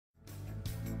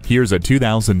Here's a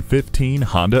 2015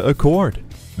 Honda Accord.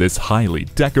 This highly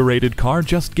decorated car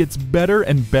just gets better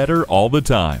and better all the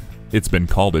time. It's been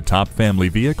called a top family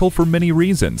vehicle for many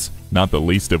reasons, not the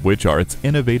least of which are its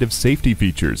innovative safety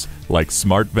features like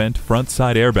smart vent front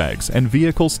side airbags and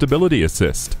vehicle stability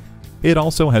assist. It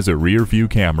also has a rear view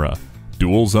camera,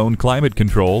 dual zone climate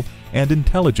control, and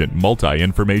intelligent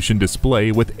multi-information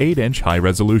display with 8-inch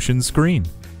high-resolution screen.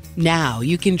 Now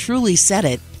you can truly set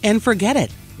it and forget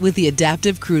it with the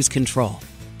adaptive cruise control.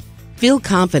 Feel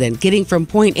confident getting from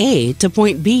point A to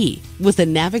point B with the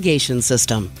navigation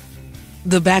system.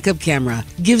 The backup camera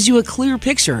gives you a clear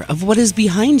picture of what is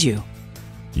behind you.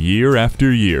 Year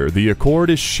after year, the Accord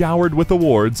is showered with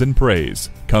awards and praise.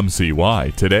 Come see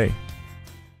why today.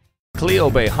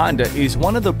 Cleo Bay Honda is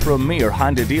one of the premier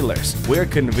Honda dealers. We're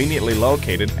conveniently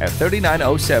located at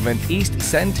 3907 East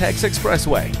Centex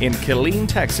Expressway in Killeen,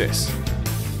 Texas.